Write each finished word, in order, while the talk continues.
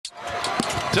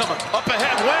Dillon up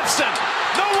ahead, Winston.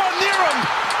 No one near him,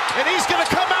 and he's going to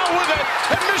come out with it.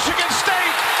 And Michigan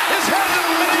State is headed to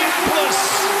Minneapolis.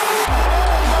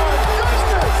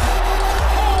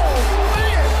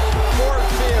 Ford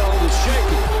Field is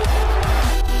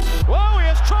shaking. Whoa, he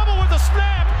has trouble with the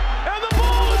snap, and the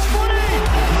ball is free.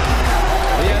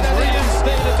 He has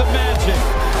reinstated the magic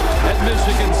at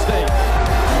Michigan State.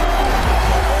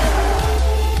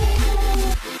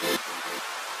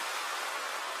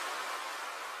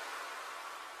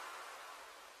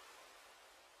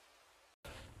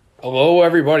 Hello,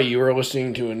 everybody. You are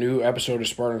listening to a new episode of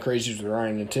Spartan Crazies with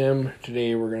Ryan and Tim.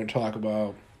 Today, we're going to talk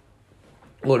about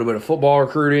a little bit of football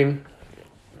recruiting,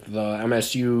 the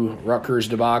MSU Rutgers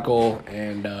debacle,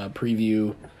 and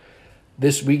preview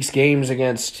this week's games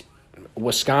against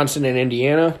Wisconsin and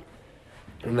Indiana,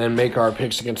 and then make our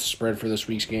picks against the spread for this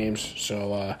week's games.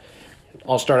 So,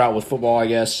 I'll start out with football, I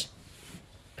guess.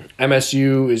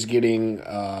 MSU is getting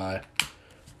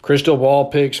crystal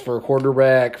ball picks for a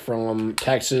quarterback from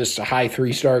Texas, a high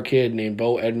 3-star kid named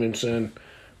Bo Edmondson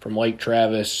from Lake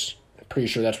Travis. Pretty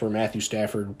sure that's where Matthew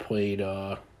Stafford played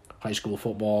high school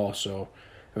football, so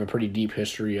have a pretty deep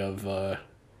history of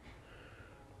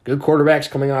good quarterbacks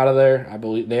coming out of there. I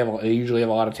believe they usually have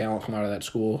a lot of talent come out of that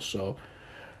school. So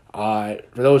for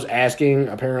those asking,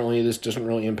 apparently this doesn't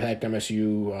really impact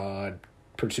MSU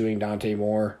pursuing Dante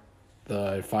Moore,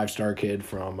 the 5-star kid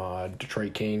from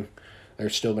Detroit King. They're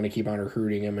still going to keep on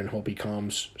recruiting him and hope he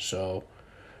comes. So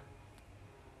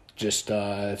just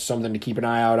something to keep an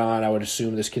eye out on. I would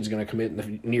assume this kid's going to commit in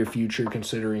the near future,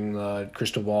 considering the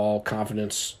crystal ball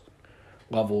confidence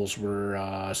levels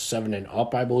were 7 and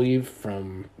up, I believe,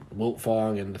 from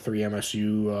Wiltfong and the 3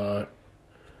 MSU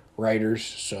writers.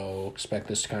 So expect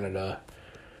this kind of to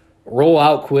roll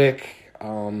out quick.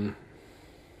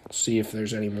 See if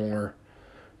there's any more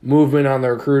movement on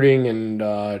the recruiting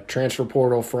and transfer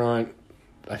portal front.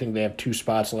 I think they have 2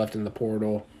 spots left in the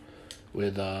portal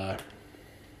with Ma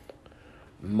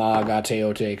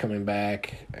Gateote coming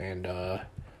back. And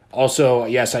also,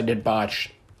 yes, I did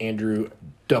botch Andrew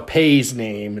DePay's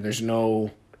name. It's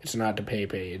not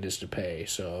DePay, it is DePay.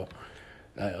 So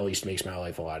that at least makes my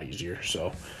life a lot easier.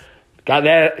 So got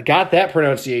that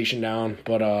pronunciation down.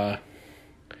 But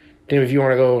Tim, if you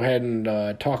want to go ahead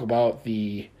and talk about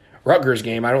the Rutgers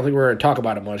game, I don't think we're going to talk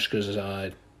about it much because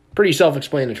pretty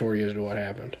self-explanatory as to what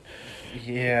happened.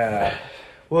 Yeah.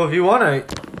 Well, if you want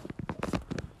to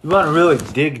really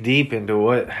dig deep into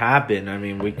what happened, I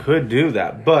mean, we could do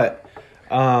that. But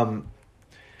I'm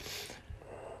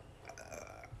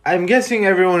guessing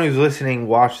everyone who's listening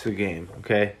watched the game,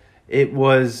 okay? It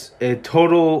was a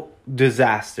total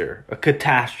disaster, a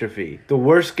catastrophe. The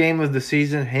worst game of the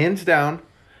season, hands down.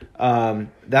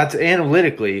 That's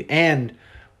analytically and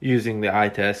using the eye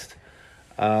test.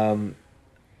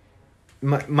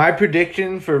 My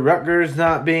prediction for Rutgers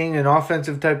not being an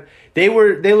offensive type, they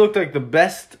looked like the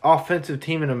best offensive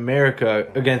team in America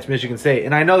against Michigan State.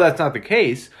 And I know that's not the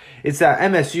case. It's that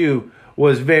MSU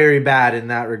was very bad in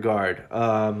that regard.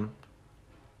 The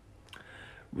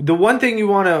one thing you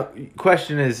want to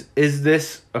question is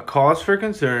this a cause for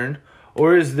concern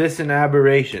or is this an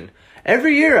aberration?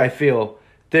 Every year I feel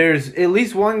there's at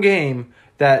least one game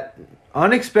that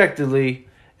unexpectedly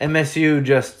MSU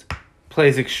just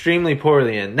plays extremely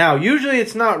poorly in. Now, usually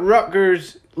it's not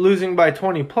Rutgers losing by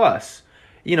 20 plus.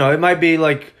 You know, it might be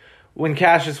like when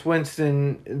Cassius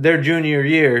Winston, their junior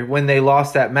year, when they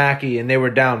lost at Mackey and they were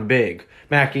down big.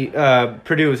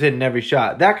 Purdue was hitting every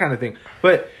shot, that kind of thing.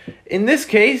 But in this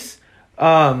case,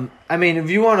 I mean, if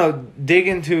you want to dig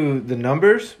into the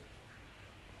numbers,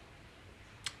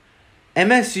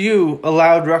 MSU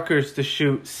allowed Rutgers to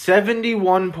shoot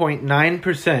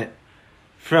 71.9%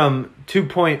 from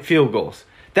 2-point field goals.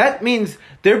 That means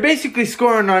they're basically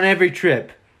scoring on every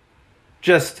trip,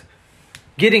 just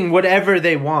getting whatever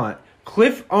they want.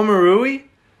 Cliff Omarui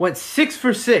went 6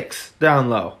 for 6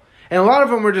 down low. And a lot of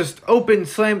them were just open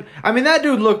slam. I mean, that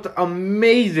dude looked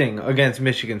amazing against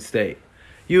Michigan State.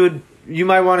 You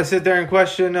might want to sit there and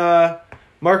question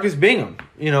Marcus Bingham.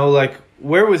 You know, like,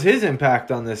 where was his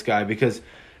impact on this guy? Because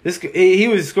he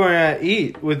was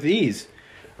scoring with ease.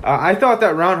 I thought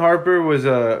that Ron Harper was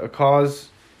a cause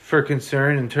for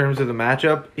concern in terms of the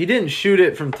matchup. He didn't shoot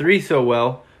it from 3 so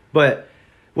well, but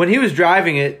when he was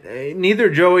driving it, neither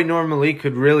Joey nor Malik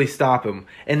could really stop him.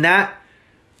 And that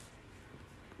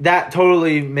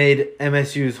totally made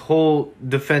MSU's whole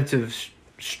defensive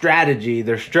strategy,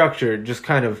 their structure, just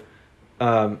kind of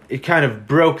it kind of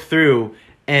broke through.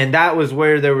 And that was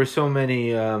where there were so many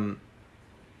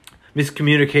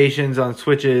miscommunications on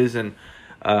switches and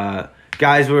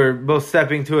guys were both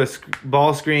stepping to a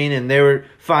ball screen and they were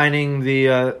finding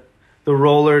the the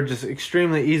roller just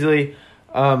extremely easily.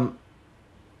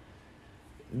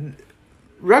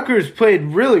 Rutgers played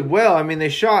really well. I mean, they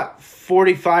shot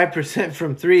 45%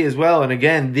 from three as well. And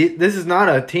again, this is not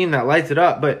a team that lights it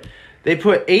up, but they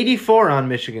put 84 on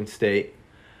Michigan State.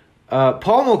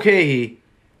 Paul Mulcahy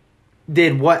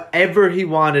did whatever he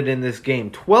wanted in this game.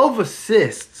 12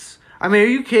 assists. I mean, are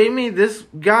you kidding me? This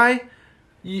guy,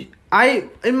 in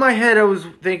my head, I was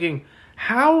thinking,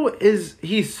 how is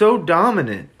he so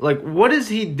dominant? Like, what is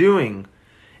he doing?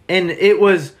 And it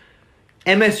was,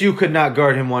 MSU could not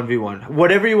guard him 1v1.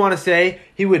 Whatever you want to say,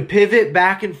 he would pivot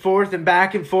back and forth and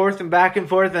back and forth and back and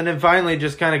forth, and then finally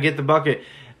just kind of get the bucket.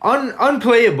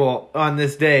 Unplayable on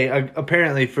this day,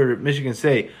 apparently, for Michigan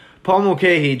State. Paul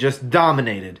Mulcahy just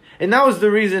dominated. And that was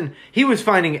the reason he was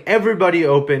finding everybody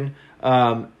open.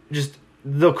 Just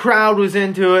the crowd was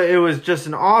into it. It was just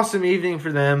an awesome evening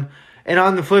for them. And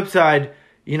on the flip side,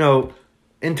 you know,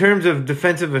 in terms of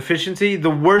defensive efficiency,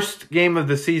 the worst game of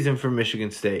the season for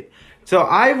Michigan State. So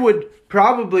I would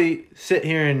probably sit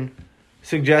here and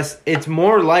suggest it's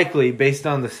more likely, based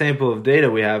on the sample of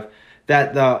data we have,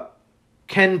 that the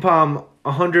KenPom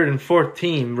 104th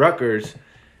team, Rutgers,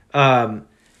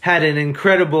 had an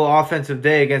incredible offensive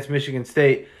day against Michigan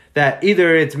State, that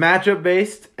either it's matchup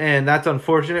based, and that's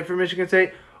unfortunate for Michigan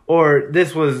State, or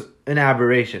this was an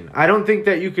aberration. I don't think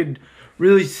that you could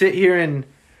really sit here and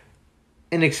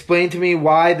explain to me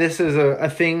why this is a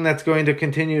thing that's going to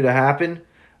continue to happen.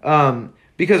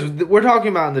 Because we're talking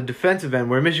about on the defensive end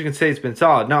where Michigan State's been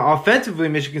solid. Now, offensively,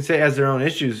 Michigan State has their own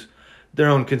issues, their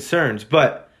own concerns.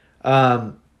 But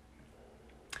the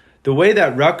way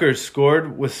that Rutgers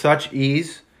scored with such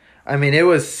ease, I mean, it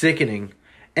was sickening.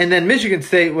 And then Michigan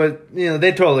State was,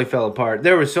 they totally fell apart.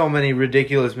 There were so many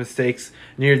ridiculous mistakes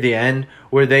near the end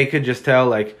where they could just tell,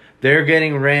 like, they're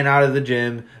getting ran out of the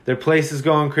gym. Their place is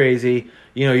going crazy.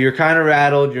 You're kind of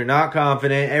rattled. You're not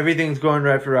confident. Everything's going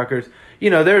right for Rutgers.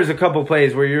 There's a couple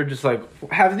plays where you're just like,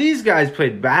 have these guys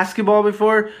played basketball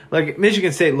before? Like,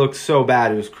 Michigan State looked so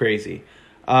bad, it was crazy.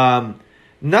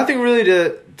 Nothing really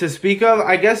to speak of.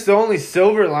 I guess the only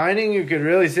silver lining you could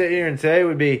really sit here and say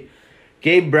would be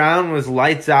Gabe Brown was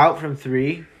lights out from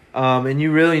three, and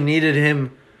you really needed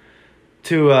him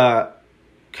to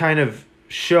kind of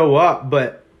show up.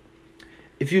 But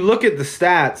if you look at the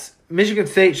stats, Michigan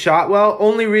State shot well.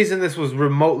 Only reason this was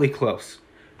remotely close,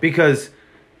 because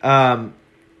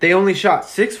they only shot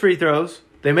 6 free throws.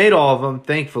 They made all of them,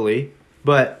 thankfully,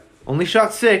 but only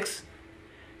shot 6.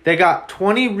 They got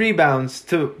 20 rebounds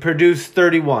to produce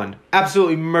 31.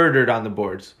 Absolutely murdered on the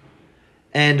boards.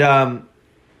 And,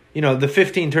 the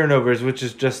 15 turnovers, which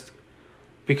is just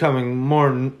becoming more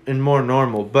and more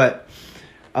normal. But,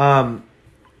 Tyson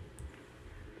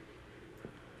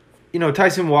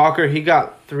Walker, he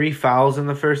got 3 fouls in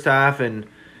the first half, and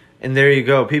there you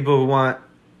go. People who want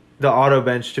the auto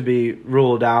bench to be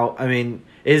ruled out. I mean,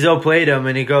 Izzo played him,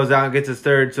 and he goes out and gets his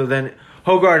third, so then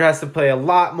Hoggard has to play a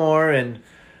lot more, and,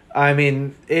 I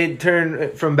mean, it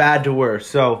turned from bad to worse.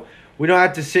 So we don't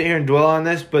have to sit here and dwell on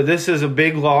this, but this is a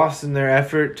big loss in their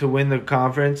effort to win the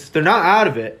conference. They're not out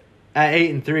of it at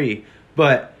 8-3,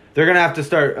 but they're going to have to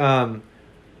start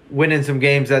winning some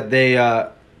games that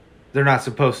they're not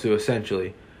supposed to,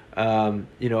 essentially. A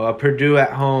Purdue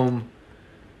at home,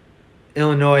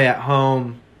 Illinois at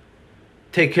home,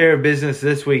 take care of business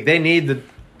this week. They need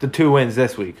the 2 wins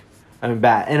this week. I mean,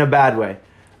 in a bad way.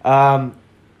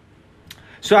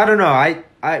 So I don't know.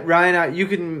 Ryan, you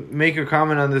can make your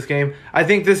comment on this game. I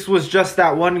think this was just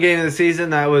that one game of the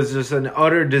season that was just an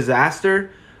utter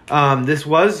disaster. This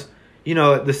was,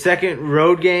 the second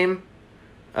road game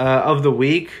of the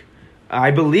week.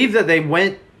 I believe that they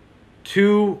went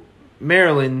to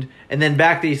Maryland and then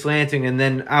back to East Lansing and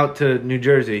then out to New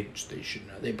Jersey.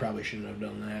 They probably shouldn't have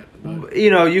done that. But.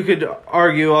 You could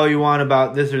argue all you want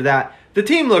about this or that. The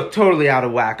team looked totally out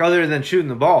of whack other than shooting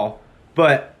the ball.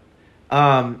 But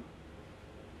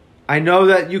I know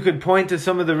that you could point to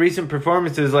some of the recent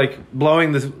performances like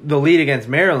blowing the lead against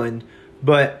Maryland,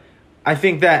 but I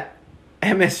think that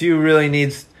MSU really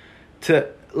needs to,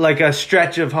 like, a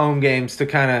stretch of home games to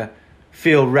kind of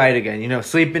feel right again.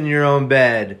 Sleep in your own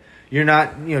bed. You're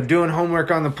not, doing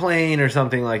homework on the plane or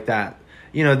something like that.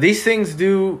 These things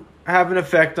do have an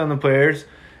effect on the players,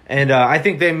 and I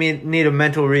think they need a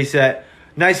mental reset.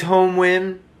 Nice home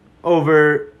win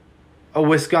over a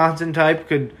Wisconsin type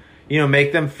could,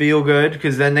 make them feel good,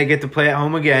 because then they get to play at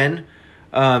home again.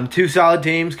 2 solid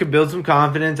teams could build some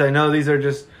confidence. I know these are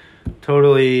just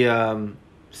totally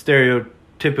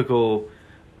stereotypical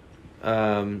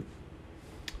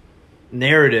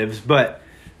narratives, but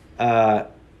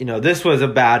this was a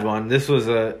bad one. This was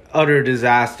a utter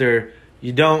disaster.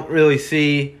 You don't really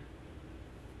see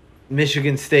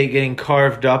Michigan State getting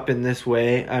carved up in this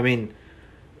way. I mean,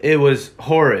 it was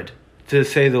horrid, to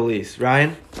say the least.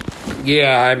 Ryan?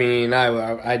 Yeah, I mean,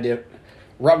 I did.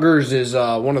 Rutgers is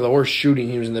one of the worst shooting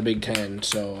teams in the Big Ten,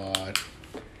 so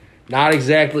not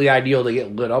exactly ideal to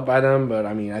get lit up by them, but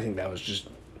I mean, I think that was just...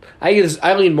 I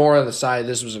lean more on the side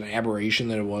this was an aberration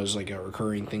than it was like a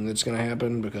recurring thing that's going to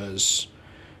happen because,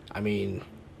 I mean,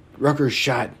 Rutgers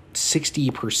shot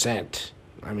 60%.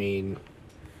 I mean,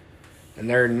 and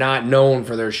they're not known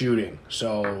for their shooting,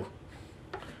 so...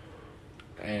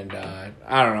 And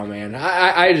I don't know, man.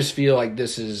 I just feel like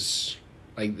this is...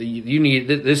 Like, you need...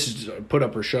 This is put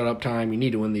up or shut up time. You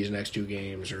need to win these next 2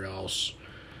 games or else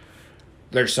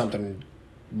there's something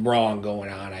wrong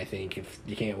going on, I think, if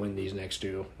you can't win these next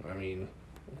 2. I mean,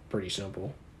 pretty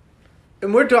simple.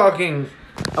 And we're talking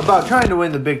about trying to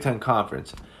win the Big Ten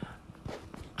Conference.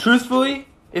 Truthfully,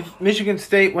 if Michigan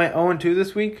State went 0-2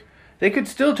 this week, they could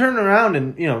still turn around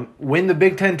and, win the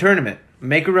Big Ten tournament.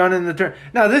 Make a run in the tournament.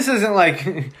 Now, this isn't like,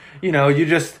 you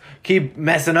just keep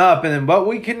messing up and then, but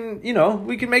we can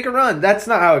make a run. That's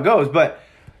not how it goes. But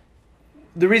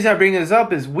the reason I bring this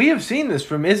up is we have seen this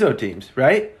from Izzo teams,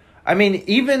 right? I mean,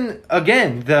 even,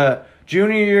 again, the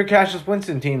junior year Cassius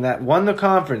Winston team that won the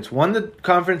conference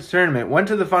tournament, went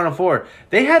to the Final Four,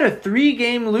 they had a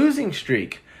 3-game losing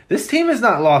streak. This team has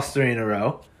not lost 3 in a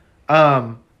row.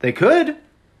 They could.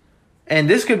 And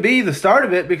this could be the start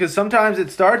of it because sometimes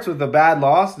it starts with a bad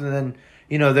loss and then,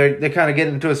 they kind of get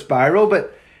into a spiral.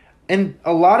 And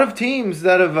a lot of teams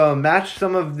that have matched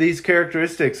some of these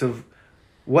characteristics of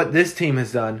what this team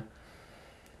has done,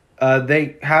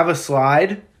 they have a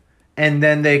slide and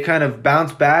then they kind of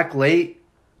bounce back late,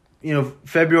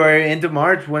 February into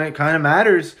March when it kind of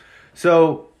matters.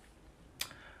 So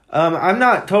I'm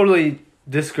not totally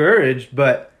discouraged,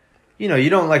 but, you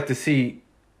don't like to see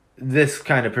this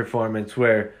kind of performance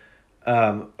where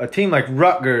a team like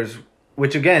Rutgers,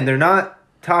 which, again, they're not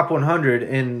top 100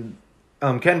 in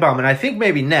KenPom, and I think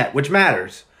maybe net, which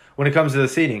matters when it comes to the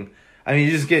seeding. I mean,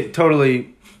 you just get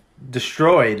totally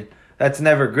destroyed. That's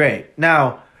never great.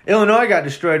 Now, Illinois got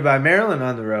destroyed by Maryland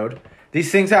on the road.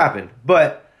 These things happen.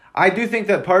 But I do think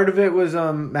that part of it was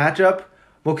matchup.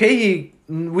 Mulcahy,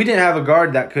 we didn't have a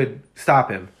guard that could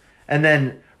stop him. And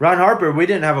then Ron Harper, we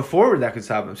didn't have a forward that could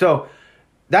stop him. So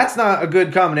that's not a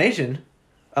good combination.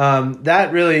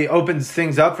 That really opens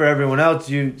things up for everyone else.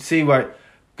 You see what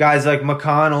guys like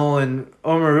McConnell and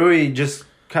Omarui just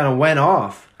kind of went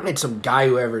off. I had some guy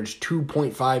who averaged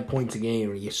 2.5 points a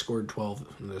game and he scored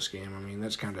 12 in this game. I mean,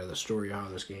 that's kind of the story of how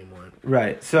this game went.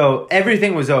 Right. So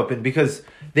everything was open because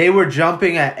they were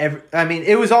jumping at every... I mean,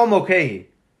 it was all Mulcahy.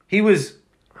 He was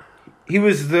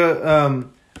the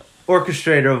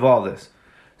orchestrator of all this.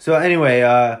 So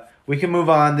anyway, we can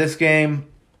move on. This game,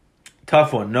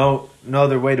 tough one. No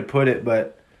other way to put it,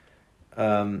 but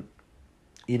 3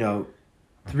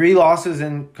 losses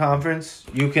in conference,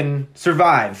 you can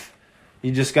survive.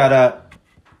 You just gotta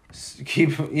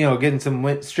keep,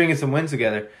 getting stringing some wins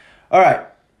together. All right.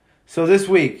 So this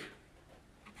week,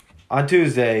 on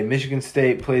Tuesday, Michigan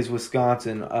State plays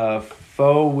Wisconsin, a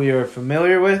foe we are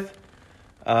familiar with.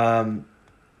 Not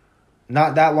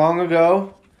that long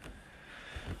ago,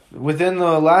 within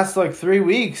the last 3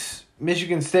 weeks,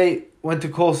 Michigan State went to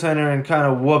Kohl Center and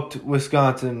kind of whooped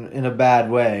Wisconsin in a bad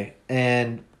way.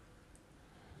 And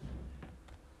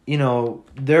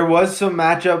there was some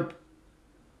matchup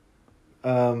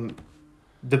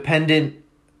dependent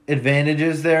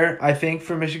advantages there, I think,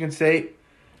 for Michigan State.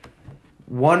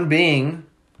 One being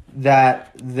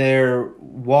that their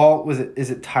Wall, is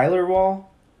it Tyler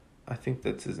Wall? I think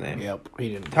that's his name. Yep, he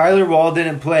didn't. Tyler Wall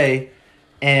didn't play,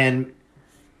 and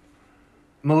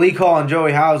Malik Hall and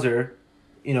Joey Hauser,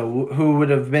 who would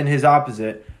have been his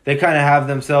opposite, they kind of have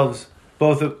themselves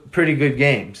both pretty good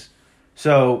games.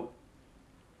 So,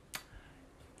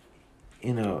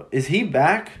 is he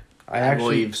back? I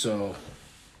believe so.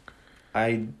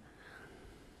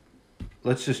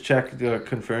 Let's just check to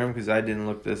confirm because I didn't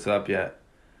look this up yet.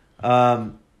 That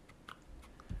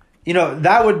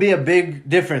would be a big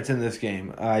difference in this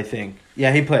game, I think.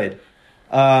 Yeah, he played.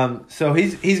 So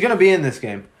he's going to be in this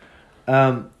game.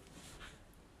 I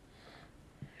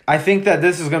think that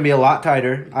this is going to be a lot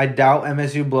tighter. I doubt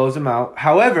MSU blows them out.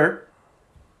 However,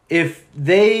 if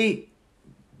they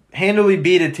handily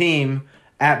beat a team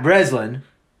at Breslin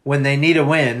when they need a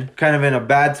win, kind of in a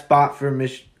bad spot for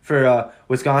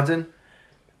Wisconsin,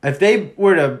 if they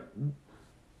were to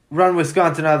run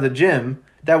Wisconsin out of the gym,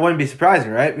 that wouldn't be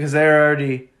surprising, right? Because they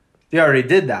already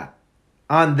did that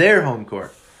on their home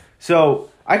court.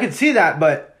 So I could see that,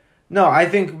 but no, I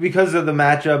think because of the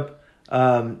matchup,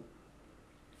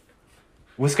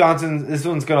 Wisconsin, this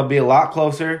one's going to be a lot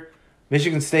closer.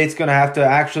 Michigan State's going to have to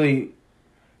actually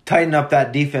tighten up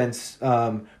that defense,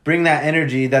 bring that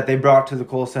energy that they brought to the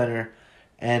Kohl Center,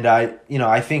 and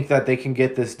I think that they can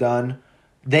get this done.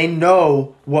 They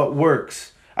know what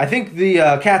works. I think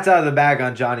the cat's out of the bag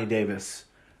on Johnny Davis.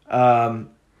 Get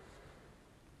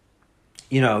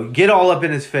all up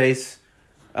in his face,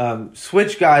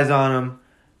 switch guys on him.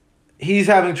 He's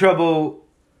having trouble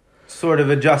sort of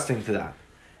adjusting to that.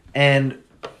 And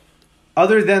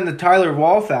other than the Tyler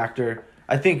Wall factor,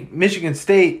 I think Michigan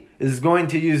State is going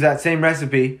to use that same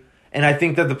recipe, and I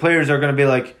think that the players are going to be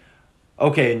like,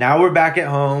 okay, now we're back at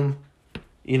home.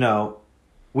 We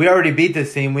already beat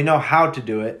this team. We know how to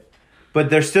do it. But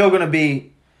they're still going to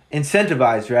be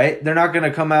incentivized, right? They're not going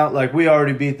to come out like we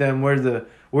already beat them. We're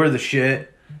the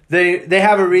shit. They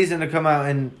have a reason to come out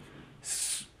and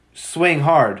swing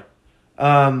hard.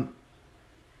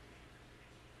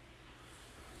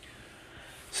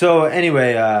 So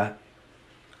anyway,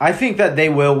 I think that they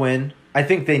will win. I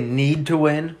think they need to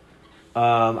win.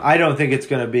 I don't think it's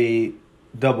going to be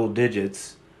double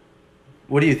digits.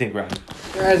 What do you think, Ryan?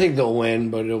 I think they'll win,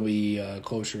 but it'll be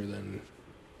closer than.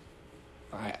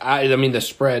 I mean, the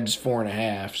spread's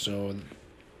 4.5, so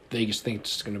Vegas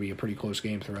thinks it's going to be a pretty close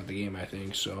game throughout the game, I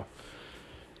think. So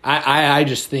I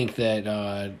just think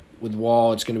that with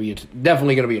Wall, it's going to be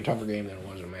definitely going to be a tougher game than it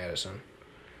was in Madison.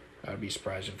 I'd be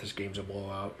surprised if this game's a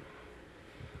blowout.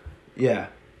 Yeah.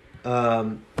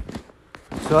 So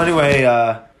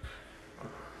anyway,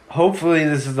 hopefully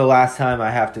this is the last time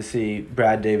I have to see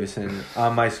Brad Davison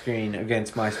on my screen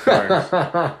against my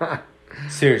Spartans.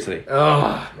 Seriously.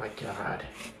 Oh my God.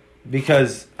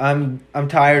 Because I'm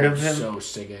tired of him. So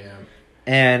sick of him.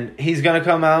 And he's gonna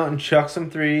come out and chuck some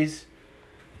threes.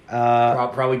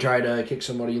 Probably try to kick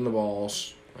somebody in the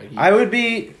balls. I would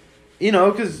be,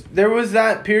 because there was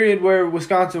that period where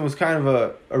Wisconsin was kind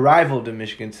of a rival to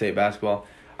Michigan State basketball.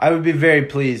 I would be very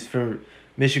pleased for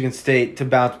Michigan State to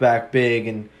bounce back big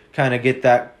and kind of get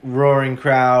that roaring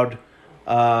crowd.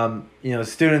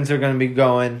 Students are going to be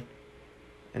going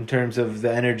in terms of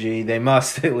the energy. They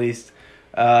must, at least.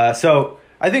 So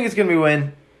I think it's going to be a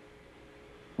win.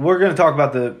 We're going to talk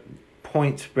about the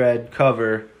point spread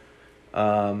cover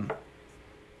and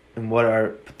what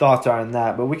our thoughts are on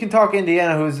that. But we can talk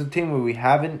Indiana, who is a team where we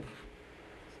haven't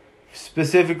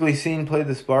specifically seen play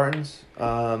the Spartans.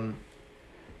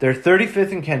 They're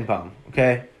 35th in KenPom,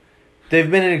 okay?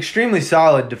 They've been an extremely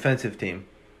solid defensive team.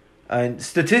 And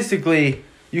statistically,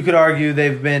 you could argue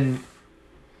they've been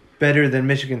better than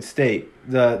Michigan State.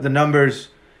 The numbers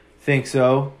think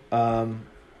so.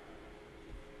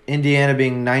 Indiana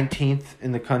being 19th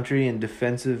in the country in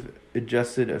defensive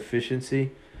adjusted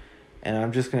efficiency. And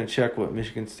I'm just going to check what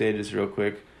Michigan State is real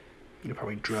quick. You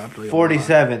probably dropped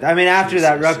 47th. I mean, after Jesus,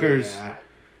 that Rutgers,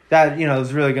 that,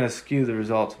 is really going to skew the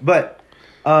results. But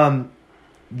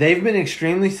they've been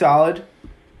extremely solid.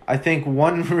 I think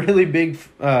one really big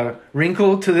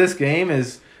wrinkle to this game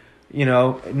is,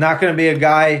 not going to be a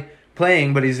guy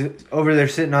playing, but he's over there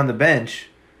sitting on the bench.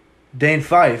 Dane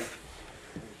Fife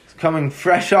is coming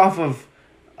fresh off of,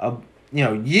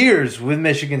 years with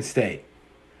Michigan State.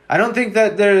 I don't think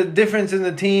that the difference in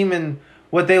the team and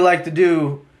what they like to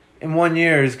do in 1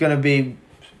 year is going to be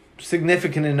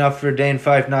significant enough for Dane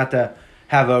Fife not to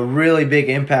have a really big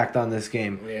impact on this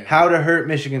game. Yeah. How to hurt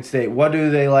Michigan State. What do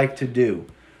they like to do?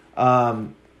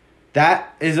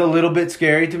 That is a little bit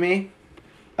scary to me.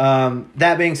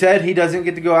 That being said, he doesn't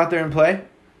get to go out there and play.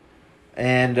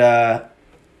 And, the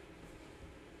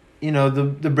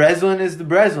Breslin is the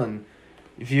Breslin.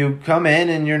 If you come in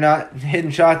and you're not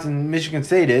hitting shots and Michigan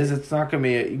State is, it's not going to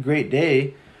be a great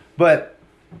day. But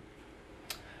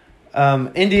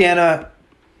Indiana,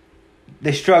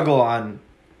 they struggle on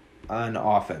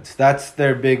offense. That's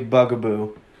their big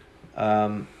bugaboo.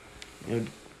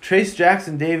 Trace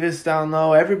Jackson Davis down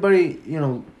low. Everybody,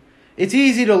 it's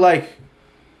easy to like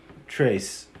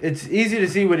Trace. It's easy to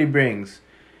see what he brings.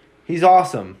 He's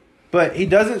awesome. But he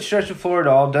doesn't stretch the floor at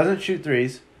all, doesn't shoot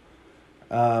threes.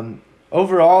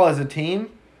 Overall, as a team,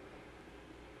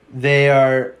 they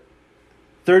are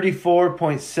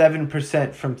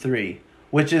 34.7% from three,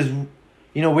 which is,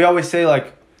 we always say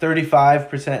like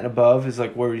 35% and above is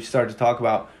like where we start to talk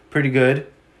about pretty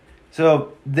good.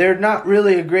 So they're not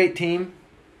really a great team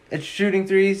at shooting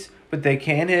threes, but they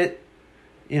can hit.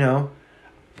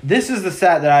 This is the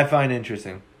stat that I find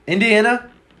interesting.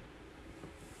 Indiana,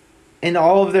 in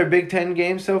all of their Big Ten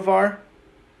games so far,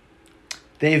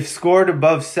 they've scored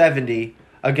above 70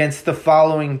 against the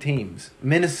following teams: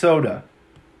 Minnesota,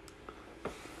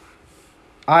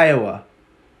 Iowa,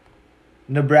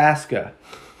 Nebraska,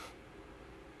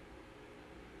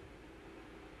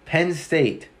 Penn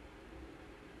State,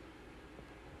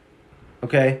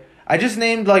 Okay? I just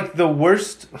named, like, the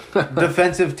worst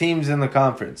defensive teams in the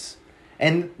conference.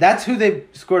 And that's who they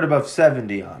scored above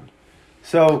 70 on.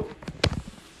 So,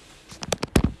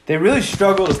 they really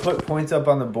struggle to put points up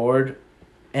on the board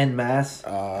en masse.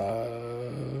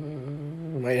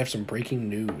 Might have some breaking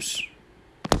news.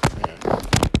 Yeah,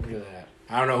 look at that.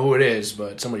 I don't know who it is,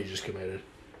 but somebody just committed.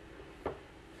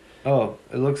 Oh,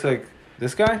 it looks like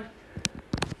this guy?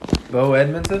 Bo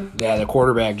Edmondson? Yeah, the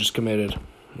quarterback just committed.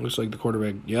 Looks like the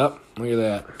quarterback. Yep, look at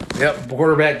that. Yep, the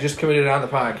quarterback just committed on the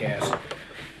podcast.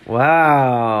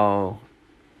 Wow.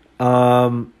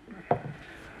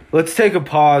 Let's take a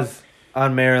pause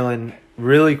on Maryland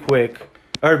really quick.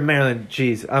 Or Maryland,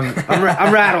 jeez, I'm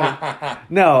rattled.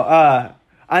 No,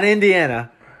 on Indiana.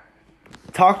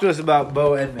 Talk to us about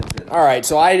Bo Edmondson. All right,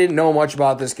 so I didn't know much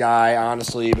about this guy,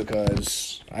 honestly,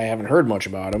 because I haven't heard much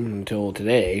about him until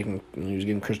today. He was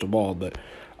getting crystal balled. But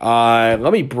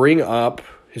let me bring up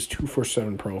his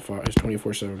 247 profile, his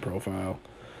 24/7 profile.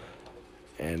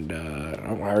 And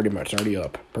it's already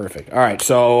up. Perfect. All right,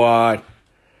 so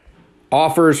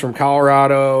offers from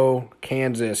Colorado,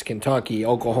 Kansas, Kentucky,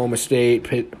 Oklahoma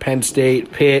State, Penn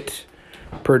State, Pitt,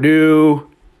 Purdue,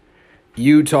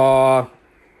 Utah,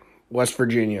 West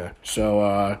Virginia.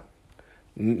 So,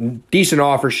 decent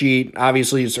offer sheet.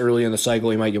 Obviously, it's early in the cycle.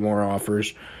 He might get more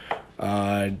offers.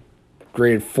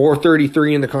 Graded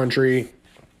 433 in the country.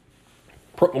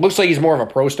 Looks like he's more of a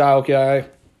pro-style guy.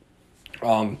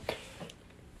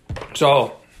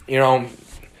 So,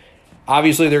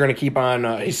 obviously they're going to keep on.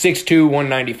 He's 6'2",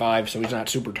 195, so he's not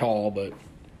super tall. But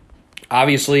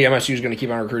obviously MSU is going to keep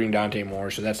on recruiting Dante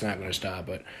Moore, so that's not going to stop.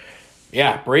 But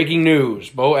yeah, breaking news: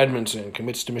 Bo Edmondson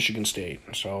commits to Michigan State.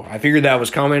 So I figured that was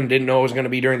coming. Didn't know it was going to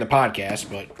be during the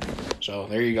podcast, but so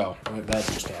there you go. That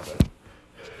just happened.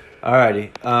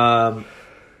 Alrighty.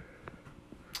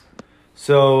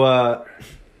 So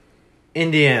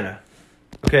Indiana,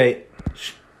 okay,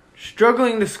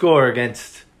 struggling to score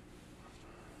against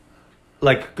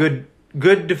like good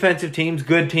defensive teams,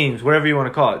 good teams, whatever you want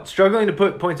to call it. Struggling to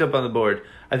put points up on the board.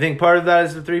 I think part of that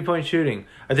is the 3-point shooting.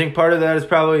 I think part of that is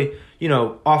probably,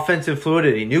 offensive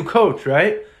fluidity. New coach,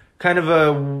 right? Kind of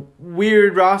a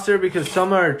weird roster because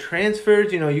some are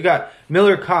transfers. You got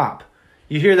Miller Kopp.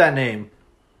 You hear that name.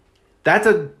 That's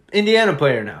an Indiana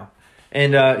player now.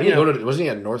 And, wasn't he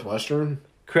at Northwestern?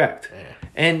 Correct. Yeah.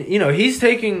 And,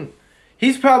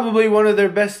 he's probably one of their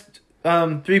best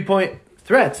 3-point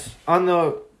threats on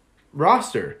the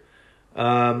roster,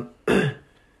 along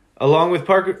with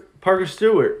Parker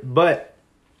Stewart. But,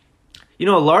 a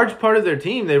large part of their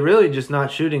team, they're really just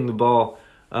not shooting the ball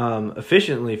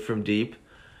efficiently from deep.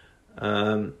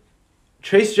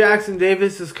 Trace Jackson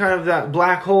Davis is kind of that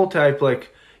black hole type.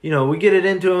 Like, we get it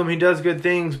into him. He does good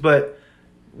things, but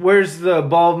where's the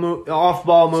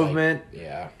off-ball movement? Like,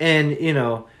 yeah. And,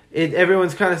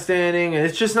 everyone's kind of standing, and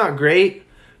it's just not great.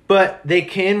 But they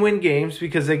can win games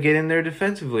because they get in there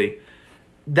defensively.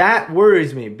 That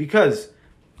worries me because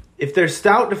if they're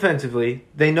stout defensively,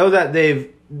 they know that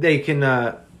they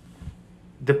can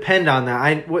depend on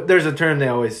that. There's a term they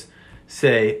always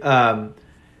say. That's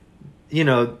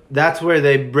where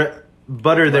they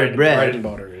butter their bread. Bread and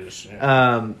butter is.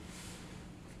 Yeah.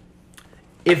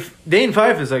 If Dane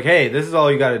Fife is like, hey, this is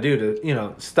all you got to do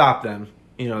to stop them.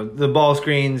 The ball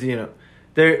screens.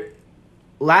 Their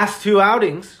last two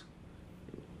outings.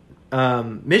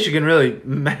 Michigan really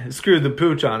screwed the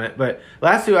pooch on it, but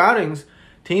last two outings,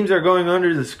 teams are going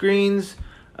under the screens.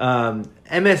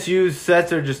 MSU's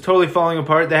sets are just totally falling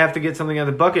apart. They have to get something out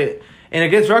of the bucket, and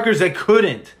against Rutgers, they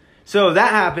couldn't. So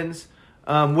that happens,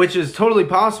 which is totally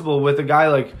possible with a guy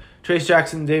like Trace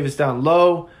Jackson Davis down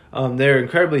low. They're an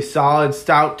incredibly solid,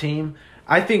 stout team.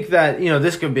 I think that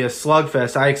this could be a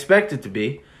slugfest. I expect it to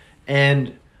be,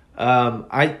 and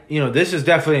this is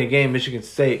definitely a game Michigan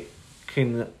State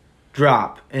can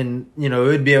drop, and it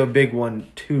would be a big one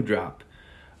to drop.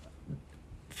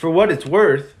 For what it's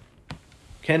worth,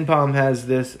 KenPom has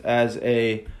this as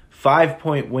a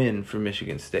 5-point win for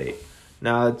Michigan State.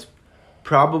 Now it's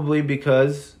probably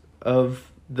because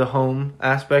of the home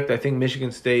aspect. I think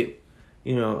Michigan State,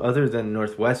 other than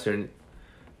Northwestern,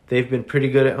 they've been pretty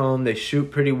good at home. They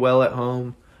shoot pretty well at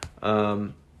home.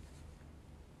 Of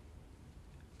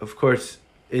course,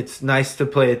 it's nice to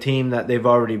play a team that they've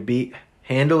already beat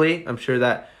handily. I'm sure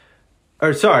that,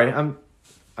 I'm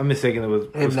mistaken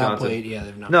with Wisconsin. They've not played. Yeah,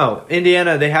 they've not. No,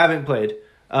 Indiana, they haven't played.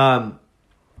 But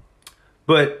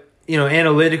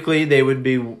analytically, they would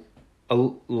be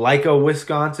like a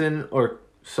Wisconsin or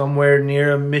somewhere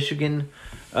near a Michigan.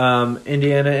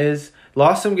 Indiana is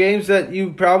lost some games that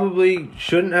you probably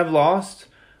shouldn't have lost,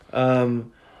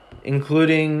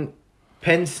 including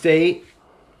Penn State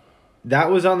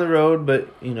that was on the road, but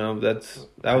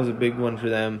that was a big one for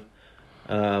them.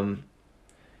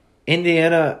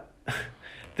 Indiana,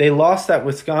 they lost that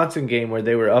Wisconsin game where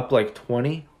they were up like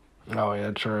 20. Oh, yeah,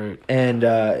 that's right. And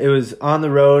it was on the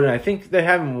road, and I think they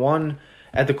haven't won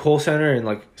at the Kohl Center in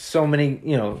like so many,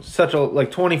 such a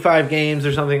like 25 games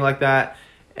or something like that,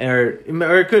 or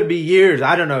it could be years.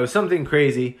 I don't know, something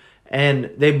crazy.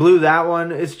 And they blew that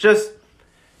one. It's just,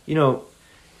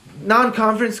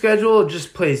 non-conference schedule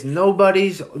just plays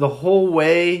nobodies the whole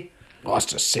way. Lost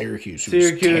to Syracuse.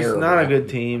 Syracuse, not a good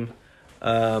team.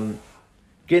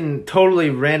 Getting totally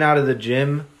ran out of the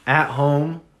gym at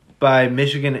home by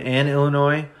Michigan and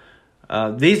Illinois.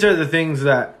 These are the things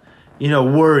that,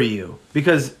 worry you.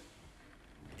 Because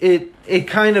it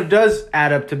kind of does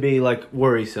add up to be, like,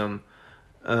 worrisome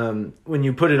when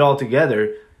you put it all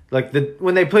together. Like,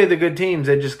 when they play the good teams,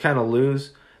 they just kind of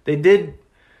lose. They did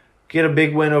get a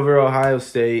big win over Ohio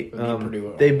State.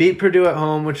 They beat Purdue at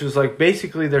home, which was, like,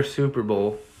 basically their Super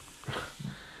Bowl.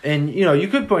 And, you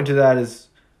could point to that as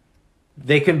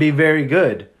they can be very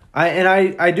good.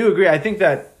 I do agree. I think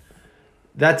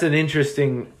that's an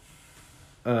interesting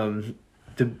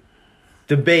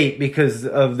debate because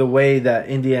of the way that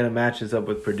Indiana matches up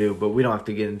with Purdue, but we don't have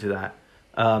to get into that.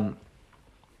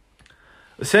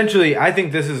 Essentially, I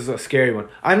think this is a scary one.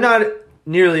 I'm not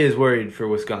nearly as worried for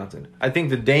Wisconsin. I think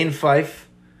the Dane Fife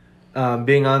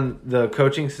being on the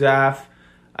coaching staff,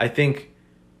 I think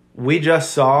we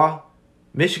just saw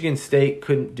Michigan State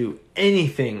couldn't do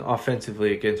anything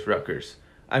offensively against Rutgers.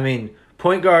 I mean,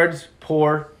 point guards,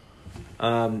 poor.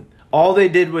 All they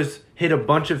did was hit a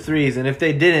bunch of threes, and if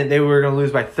they didn't, they were going to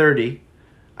lose by 30.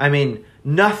 I mean,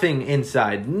 nothing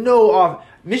inside.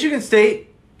 Michigan State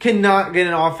cannot get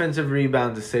an offensive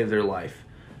rebound to save their life.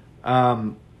 I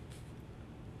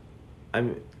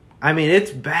mean,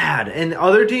 it's bad. And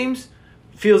other teams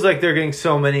feels like they're getting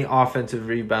so many offensive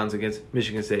rebounds against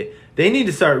Michigan State. They need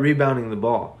to start rebounding the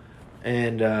ball.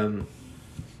 And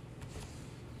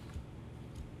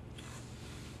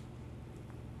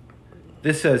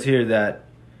this says here that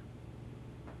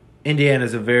Indiana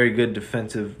is a very good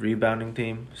defensive rebounding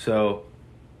team. So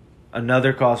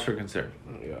another cause for concern.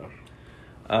 Yeah.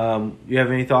 You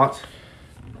have any thoughts?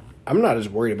 I'm not as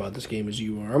worried about this game as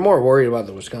you are. I'm more worried about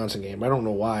the Wisconsin game. I don't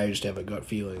know why. I just have a gut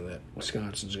feeling that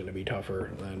Wisconsin's going to be tougher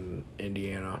than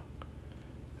Indiana.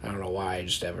 I don't know why. I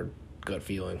just have a gut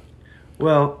feeling.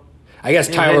 Well, I guess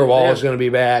Tyler Wall is going to be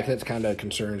back. That kind of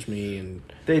concerns me. And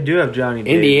they do have Johnny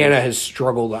Davis. Indiana has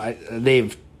struggled.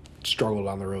 They've struggled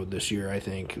on the road this year, I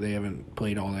think. They haven't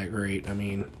played all that great. I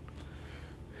mean,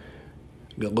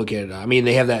 look at it. I mean,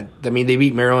 they have that. I mean, they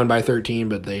beat Maryland by 13,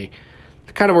 but they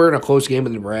kind of were in a close game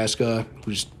with Nebraska,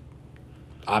 who's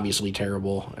obviously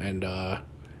terrible. And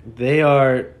they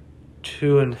are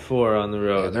 2-4 on the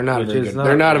road. Yeah, they're not very good.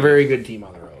 They're not a very good team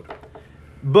on the road.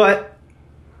 But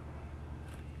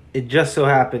it just so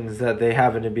happens that they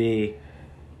happen to be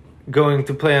going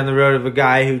to play on the road of a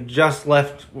guy who just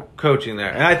left coaching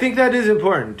there. And I think that is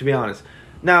important, to be honest.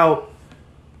 Now,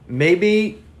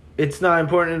 maybe it's not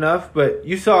important enough, but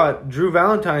you saw Drew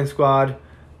Valentine's squad,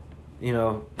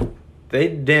 they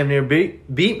damn near beat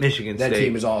Michigan State. That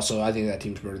team is also, I think that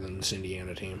team's better than this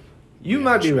Indiana team. You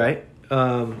might be right.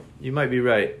 You might be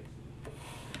right.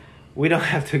 We don't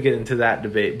have to get into that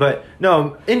debate. But,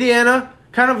 no, Indiana,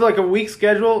 kind of like a weak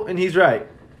schedule, and he's right.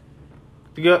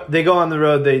 They go on the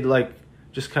road, they,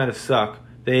 just kind of suck.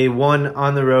 They won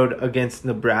on the road against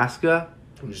Nebraska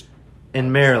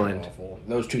and Maryland. Awful.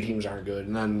 Those two teams aren't good.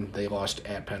 And then they lost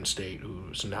at Penn State,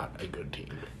 who's not a good team.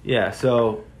 Yeah,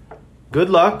 so good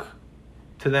luck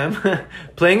to them.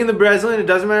 Playing in the Breslin, it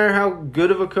doesn't matter how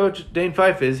good of a coach Dane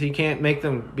Fife is. He can't make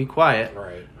them be quiet.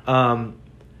 Right.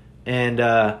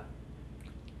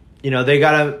 They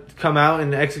got to come out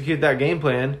and execute that game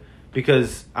plan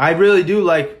because I really do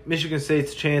like Michigan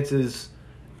State's chances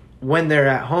when they're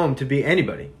at home to beat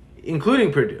anybody,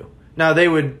 including Purdue. Now, they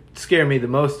would scare me the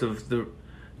most of the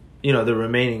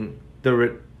remaining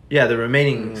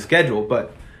schedule,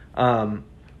 but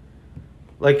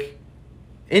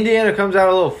Indiana comes out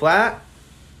a little flat,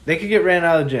 they could get ran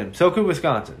out of the gym. So could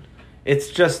Wisconsin. It's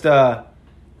just I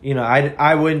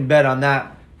wouldn't bet on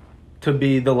that to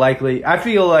be the likely. I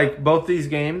feel like both these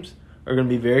games are going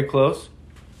to be very close.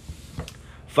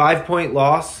 5-point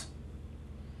loss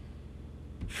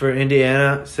for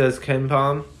Indiana, says Ken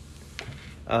Palm.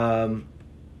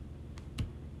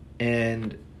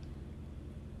 And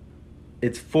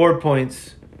it's 4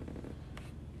 points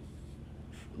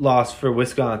loss for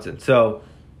Wisconsin. So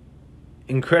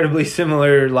incredibly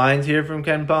similar lines here from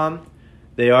Ken Palm.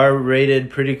 They are rated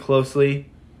pretty closely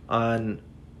on,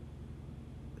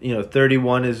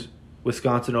 31 is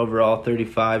Wisconsin overall,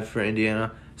 35 for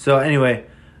Indiana. So anyway,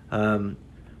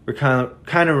 we're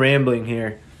kind of rambling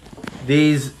here.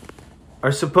 These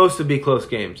are supposed to be close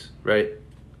games, right?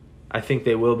 I think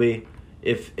they will be.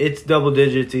 If it's double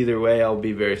digits either way, I'll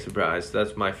be very surprised.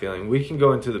 That's my feeling. We can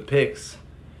go into the picks,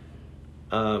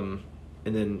 and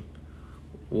then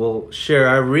we'll share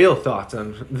our real thoughts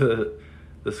on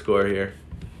the score here.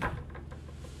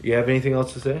 You have anything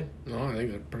else to say? No, I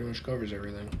think that pretty much covers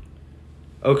everything.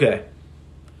 Okay.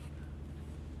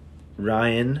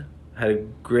 Ryan had a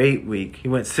great week. He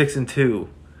went 6-2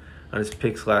 on his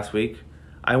picks last week.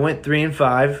 I went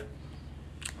 3-5.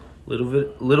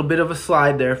 Little bit of a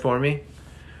slide there for me.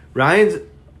 Ryan's.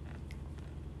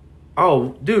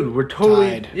 Oh, dude, we're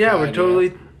totally we're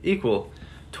totally equal.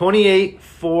 28,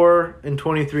 4, and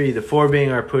 23. The 4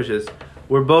 being our pushes.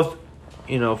 We're both,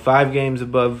 5 games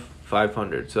above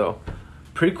 500. So,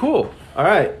 pretty cool. All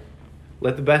right,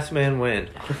 let the best man win.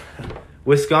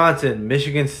 Wisconsin,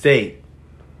 Michigan State.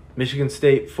 Michigan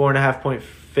State 4.5-point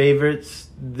favorites.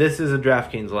 This is a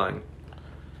DraftKings line.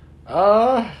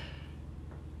 I'll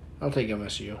take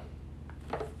MSU.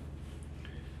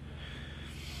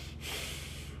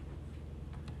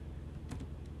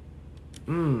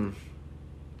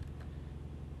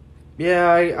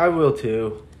 Yeah, I will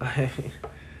too.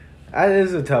 That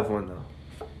is a tough one though.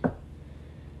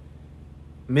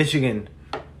 Michigan,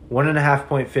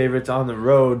 1.5-point favorites on the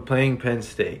road playing Penn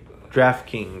State.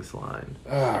 DraftKings line.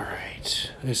 All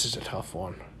right. This is a tough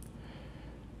one.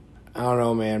 I don't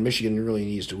know, man. Michigan really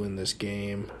needs to win this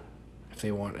game if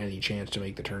they want any chance to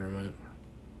make the tournament.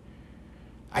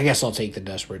 I guess I'll take the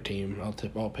desperate team.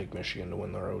 I'll pick Michigan to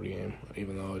win the road game,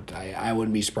 even though I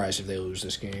wouldn't be surprised if they lose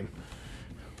this game.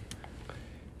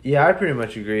 Yeah, I pretty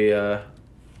much agree. I'm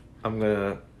going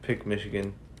to pick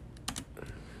Michigan.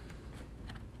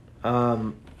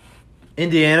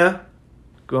 Indiana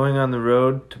going on the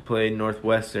road to play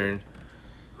Northwestern,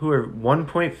 who are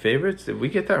 1-point favorites. Did we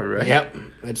get that right? Yep,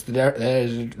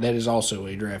 that is also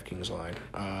a DraftKings line.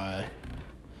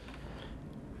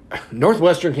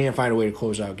 Northwestern can't find a way to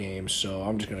close out games, so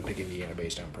I'm just going to pick Indiana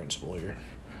based on principle here.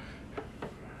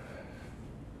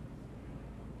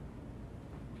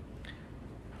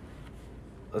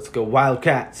 Let's go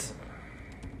Wildcats.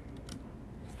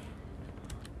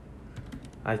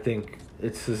 I think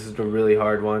this is a really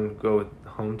hard one. Go with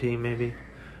home team, maybe.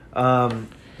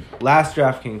 Last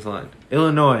DraftKings line.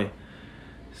 Illinois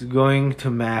is going to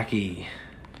Mackey.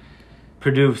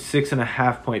 Purdue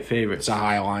 6.5-point favorites. It's a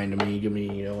high line to me. Give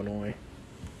me Illinois.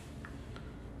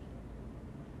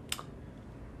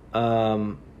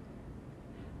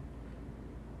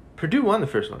 Purdue won the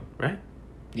first one, right?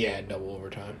 Yeah, double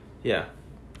overtime. Yeah.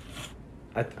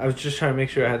 I was just trying to make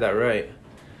sure I had that right.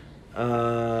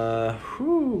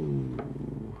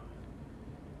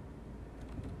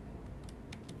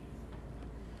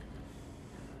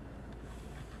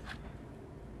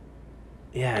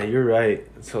 Yeah, you're right.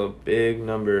 It's a big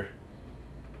number.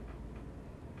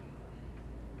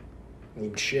 I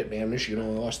mean, shit, man. Michigan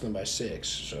only lost them by 6,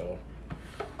 so.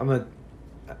 I'm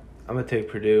gonna take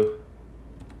Purdue.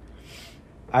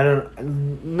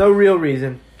 No real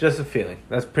reason, just a feeling.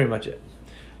 That's pretty much it.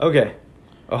 Okay,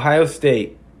 Ohio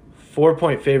State,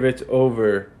 4-point favorites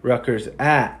over Rutgers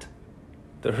at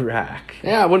the Rack.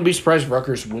 Yeah, I wouldn't be surprised if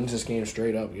Rutgers wins this game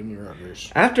straight up. Give me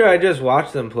Rutgers. After I just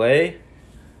watched them play,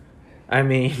 I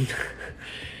mean,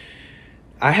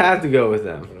 I have to go with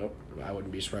them. Nope. I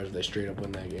wouldn't be surprised if they straight up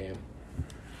win that game.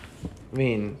 I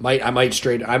mean, I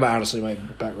honestly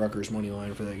might bet Rutgers money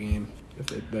line for that game if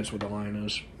that's what the line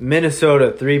is.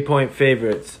 Minnesota 3-point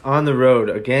favorites on the road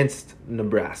against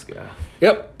Nebraska.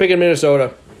 Yep, picking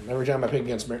Minnesota. Every time I pick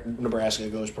against Nebraska,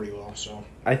 it goes pretty well. So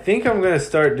I think I'm gonna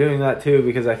start doing that too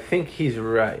because I think he's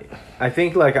right. I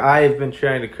think I've been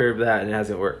trying to curb that and it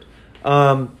hasn't worked.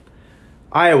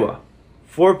 Iowa,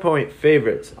 4-point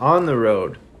favorites on the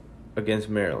road against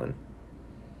Maryland.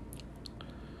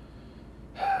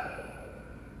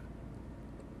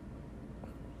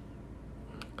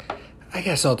 I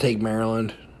guess I'll take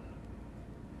Maryland.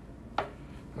 I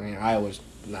mean, Iowa's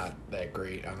not that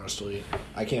great, honestly.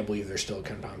 I can't believe they're still a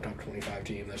KenPom top 25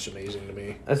 team. That's amazing to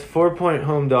me. That's 4-point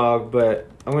home dog, but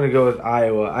I'm gonna go with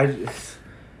Iowa. I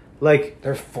think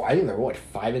they're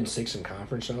 5-6 in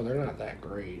conference now. They're not that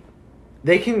great.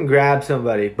 They can grab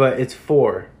somebody, but it's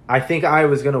 4. I think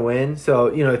Iowa's gonna win. So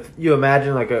if you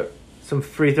imagine some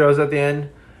free throws at the end,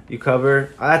 you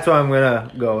cover. That's what I'm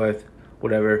gonna go with.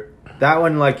 Whatever. That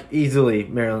one, easily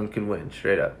Maryland can win,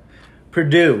 straight up.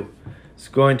 Purdue is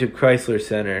going to Chrysler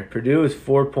Center. Purdue is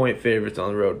 4-point favorites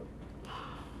on the road.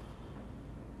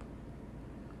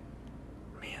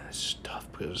 Man, that's tough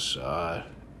because,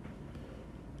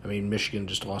 mean, Michigan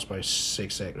just lost by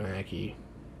 6 at Mackey.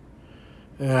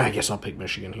 I guess I'll pick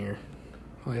Michigan here.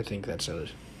 I think that's I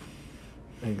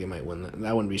think they might win that.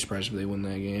 I wouldn't be surprised if they win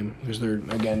that game because they're,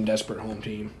 again, desperate home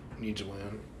team. Needs a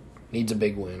win. Needs a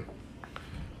big win.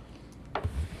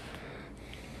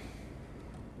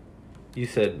 You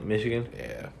said Michigan?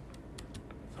 Yeah.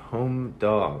 Home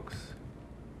dogs.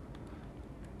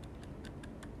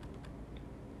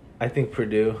 I think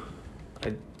Purdue.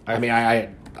 I mean, I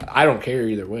don't care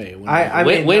either way.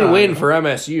 Win for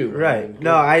MSU. Right.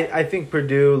 No, I think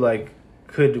Purdue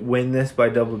could win this by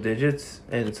double digits,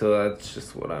 and so that's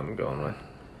just what I'm going with.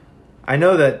 I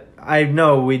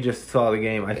know we just saw the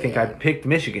game. I think I picked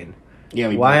Michigan. Yeah.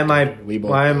 Why am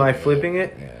I flipping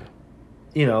it? Yeah.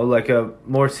 You know, like a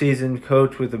more seasoned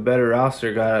coach with a better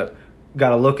roster got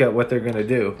to look at what they're going to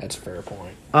do. That's a fair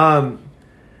point.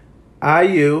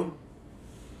 IU,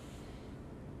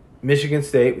 Michigan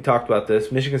State, we talked about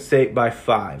this. Michigan State by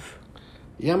 5.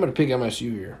 Yeah, I'm going to pick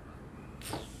MSU here.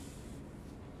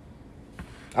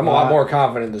 I'm a lot more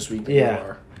confident this week than you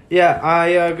are. Yeah,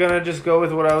 I'm going to just go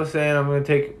with what I was saying. I'm going to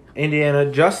take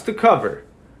Indiana just to cover.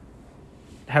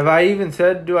 Have I even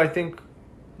said, do I think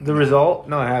the result?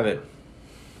 No, I haven't.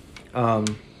 I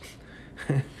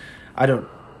don't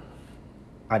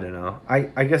know.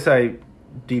 I guess I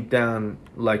deep down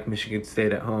like Michigan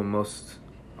State at home most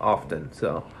often.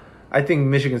 So I think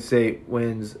Michigan State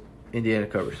wins, Indiana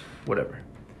covers. Whatever.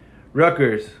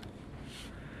 Rutgers.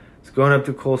 It's going up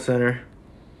to Kohl Center.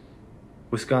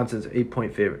 Wisconsin's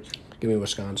 8-point favorites. Give me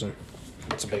Wisconsin.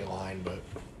 It's a big line, but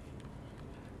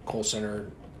Kohl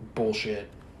Center, bullshit.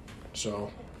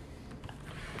 So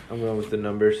I'm going with the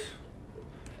numbers.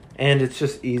 And it's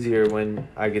just easier when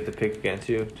I get to pick against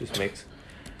you. It just makes...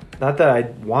 Not that I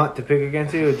want to pick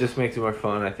against you, it just makes it more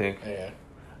fun, I think.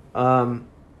 Yeah.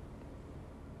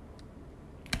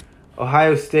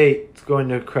 Ohio State is going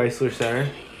to Chrysler Center.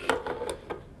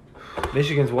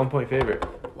 Michigan's 1-point favorite.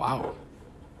 Wow.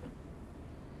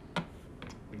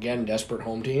 Again, desperate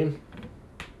home team.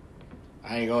 I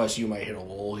think OSU might hit a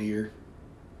lull here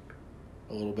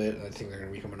a little bit. I think they're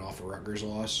going to be coming off a Rutgers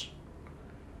loss.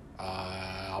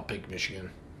 I'll pick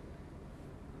Michigan.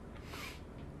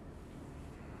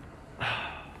 It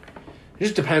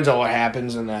just depends on what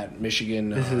happens in that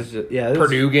Michigan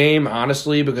Purdue game,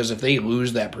 honestly, because if they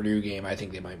lose that Purdue game, I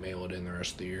think they might mail it in the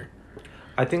rest of the year.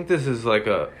 I think this is like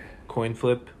a coin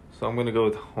flip, so I'm going to go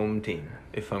with home team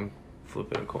if I'm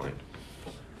flipping a coin.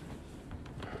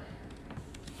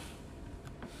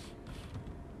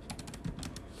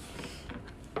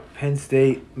 Penn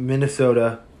State,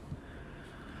 Minnesota.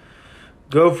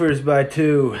 Gophers by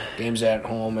 2. Game's at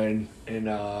home in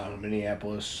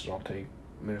Minneapolis. So I'll take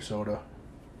Minnesota.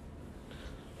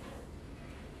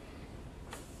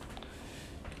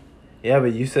 Yeah,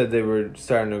 but you said they were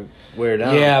starting to wear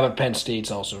down. Yeah, but Penn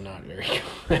State's also not very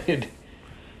good.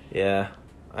 Yeah.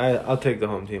 I'll take the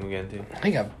home team again, too. I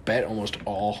think I've bet almost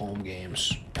all home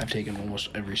games. I've taken almost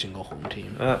every single home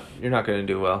team. You're not going to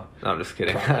do well. No, I'm just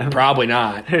kidding. Probably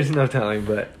not. There's no telling,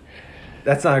 but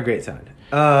that's not a great sign.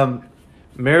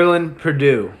 Maryland,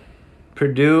 Purdue.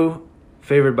 Purdue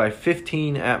favored by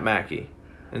 15 at Mackey.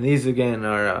 And these, again,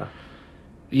 are...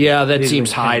 yeah, that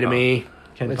seems high to me.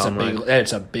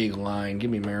 That's a big line. Give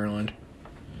me Maryland.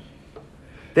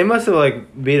 They must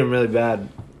have, beat them really bad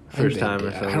first time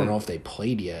or something. I don't know if they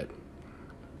played yet.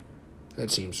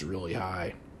 That seems really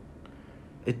high.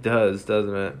 It does,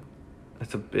 doesn't it?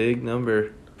 That's a big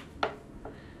number.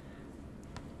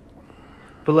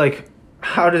 But,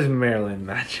 how does Maryland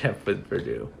match up with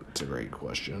Purdue? That's a great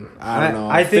question. I don't know.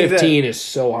 I think 15 is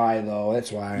so high, though.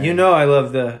 That's why. I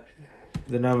love the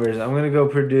numbers. I'm going to go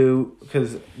Purdue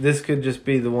because this could just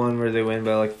be the one where they win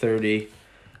by 30.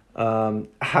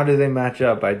 How do they match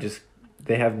up?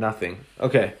 They have nothing.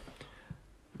 Okay.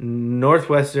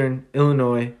 Northwestern,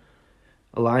 Illinois,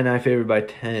 Illini favored by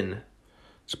 10.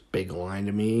 It's a big line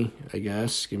to me, I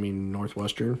guess. Give me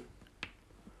Northwestern.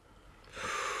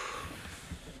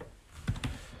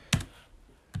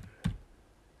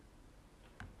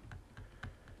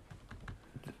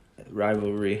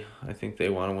 Rivalry. I think they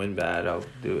want to win bad. I'll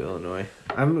do Illinois.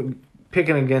 I'm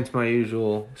picking against my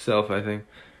usual self, I think.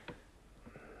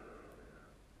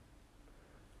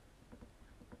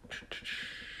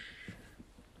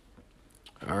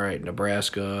 All right,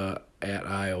 Nebraska at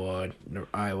Iowa.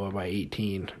 Iowa by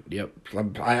 18. Yep.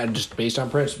 I just based on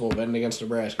principle, betting against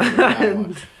Nebraska.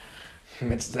 Iowa.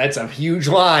 That's a huge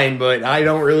line, but I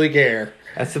don't really care.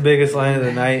 That's the biggest line of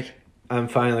the night. I'm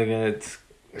finally going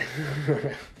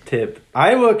to tip.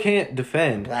 Iowa can't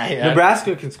defend.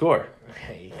 Nebraska can score.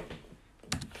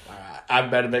 I've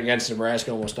bet against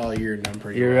Nebraska almost all year, and I'm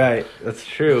pretty. You're right. That's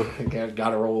true.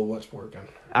 Got to roll with what's working.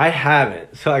 I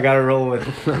haven't, so I got to roll with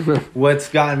what's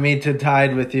gotten me to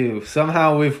tied with you.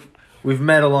 Somehow we've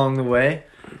met along the way.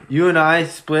 You and I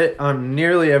split on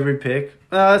nearly every pick.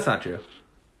 No, that's not true.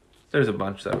 There's a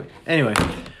bunch that way. Anyway,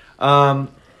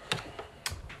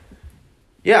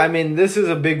 yeah, I mean, this is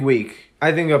a big week.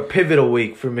 I think a pivotal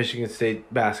week for Michigan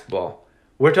State basketball.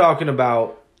 We're talking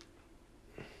about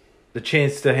the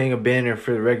chance to hang a banner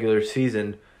for the regular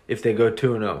season if they go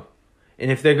 2-0.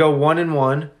 And if they go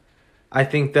 1-1, I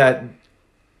think that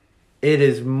it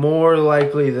is more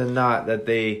likely than not that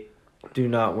they do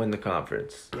not win the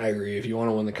conference. I agree. If you want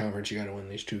to win the conference, you got to win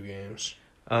these 2 games.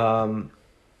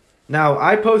 Now,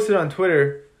 I posted on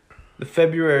Twitter the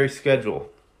February schedule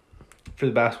for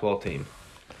the basketball team.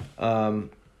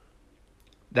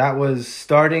 That was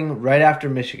starting right after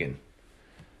Michigan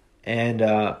and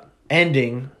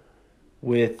ending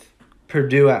with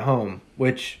Purdue at home,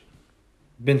 which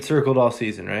been circled all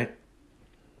season, right?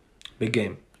 Big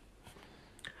game.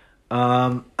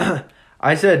 I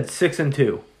said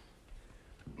 6-2.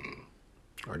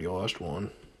 Already lost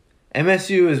one.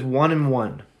 MSU is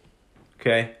 1-1.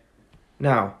 Okay?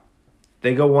 Now,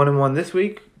 they go 1-1 this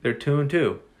week, they're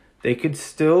 2-2. They could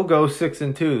still go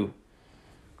 6-2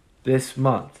 this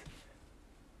month.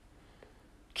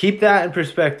 Keep that in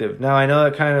perspective. Now, I know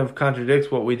that kind of contradicts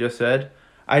what we just said.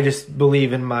 I just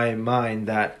believe in my mind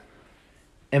that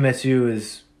MSU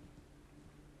is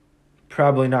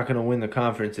probably not going to win the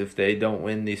conference if they don't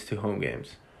win these 2 home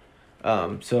games.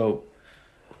 So,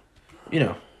 you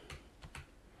know,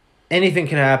 anything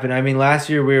can happen. I mean, last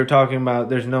year we were talking about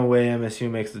there's no way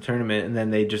MSU makes the tournament, and then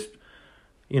they just,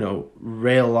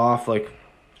 rail off like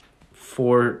 3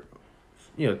 or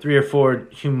 4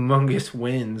 humongous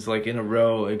wins like in a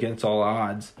row against all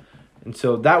odds. And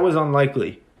so that was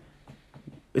unlikely.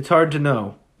 It's hard to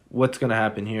know what's going to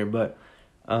happen here, but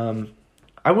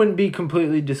I wouldn't be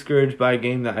completely discouraged by a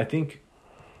game that I think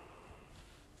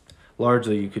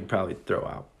largely you could probably throw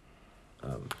out.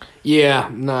 Yeah,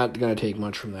 not going to take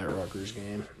much from that Rutgers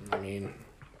game. I mean,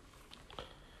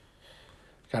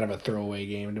 kind of a throwaway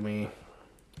game to me.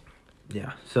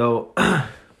 Yeah, so I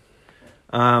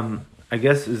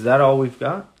guess, is that all we've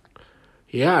got?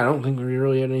 Yeah, I don't think we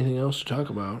really had anything else to talk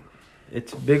about.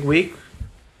 It's a big week.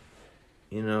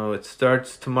 It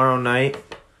starts tomorrow night.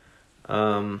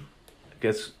 I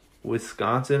guess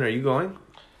Wisconsin. Are you going?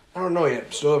 I don't know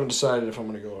yet. Still haven't decided if I'm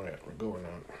going to go or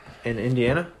not. In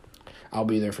Indiana? I'll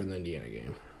be there for the Indiana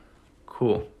game.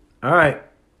 Cool. All right.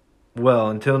 Well,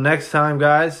 until next time,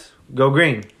 guys, go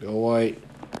green. Go white.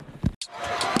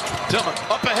 Tillman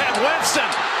up ahead. Winston.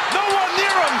 No one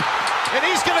near him. And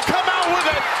he's going to come out with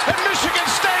it. And Michigan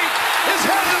State is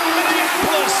headed to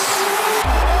Minneapolis.